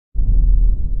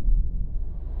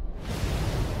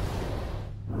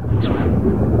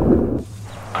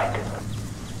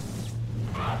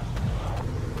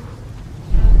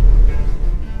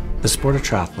The sport of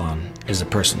triathlon is a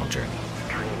personal journey.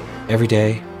 Every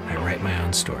day, I write my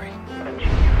own story.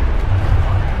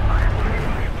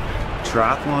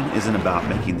 Triathlon isn't about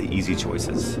making the easy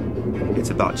choices.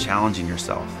 It's about challenging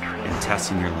yourself and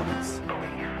testing your limits.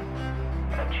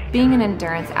 Being an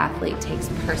endurance athlete takes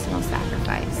personal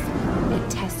sacrifice.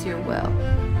 It tests your will.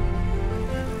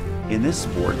 In this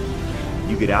sport,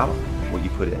 you get out what you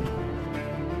put in.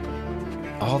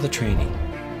 All the training,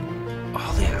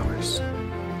 all the hours,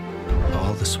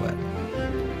 all the sweat.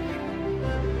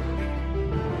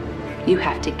 You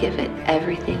have to give it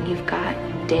everything you've got,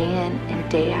 day in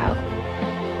and day out.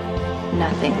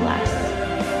 Nothing less.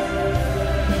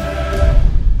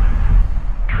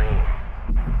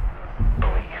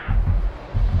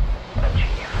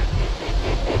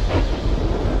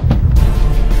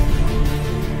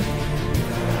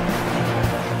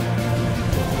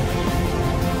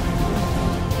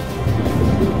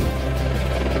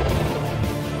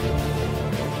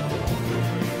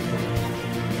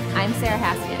 I'm Sarah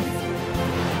Haskins.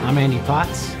 I'm Andy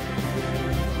Potts.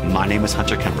 My name is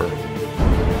Hunter Kemper.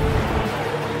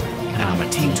 And I'm a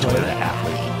Team Toyota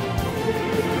athlete.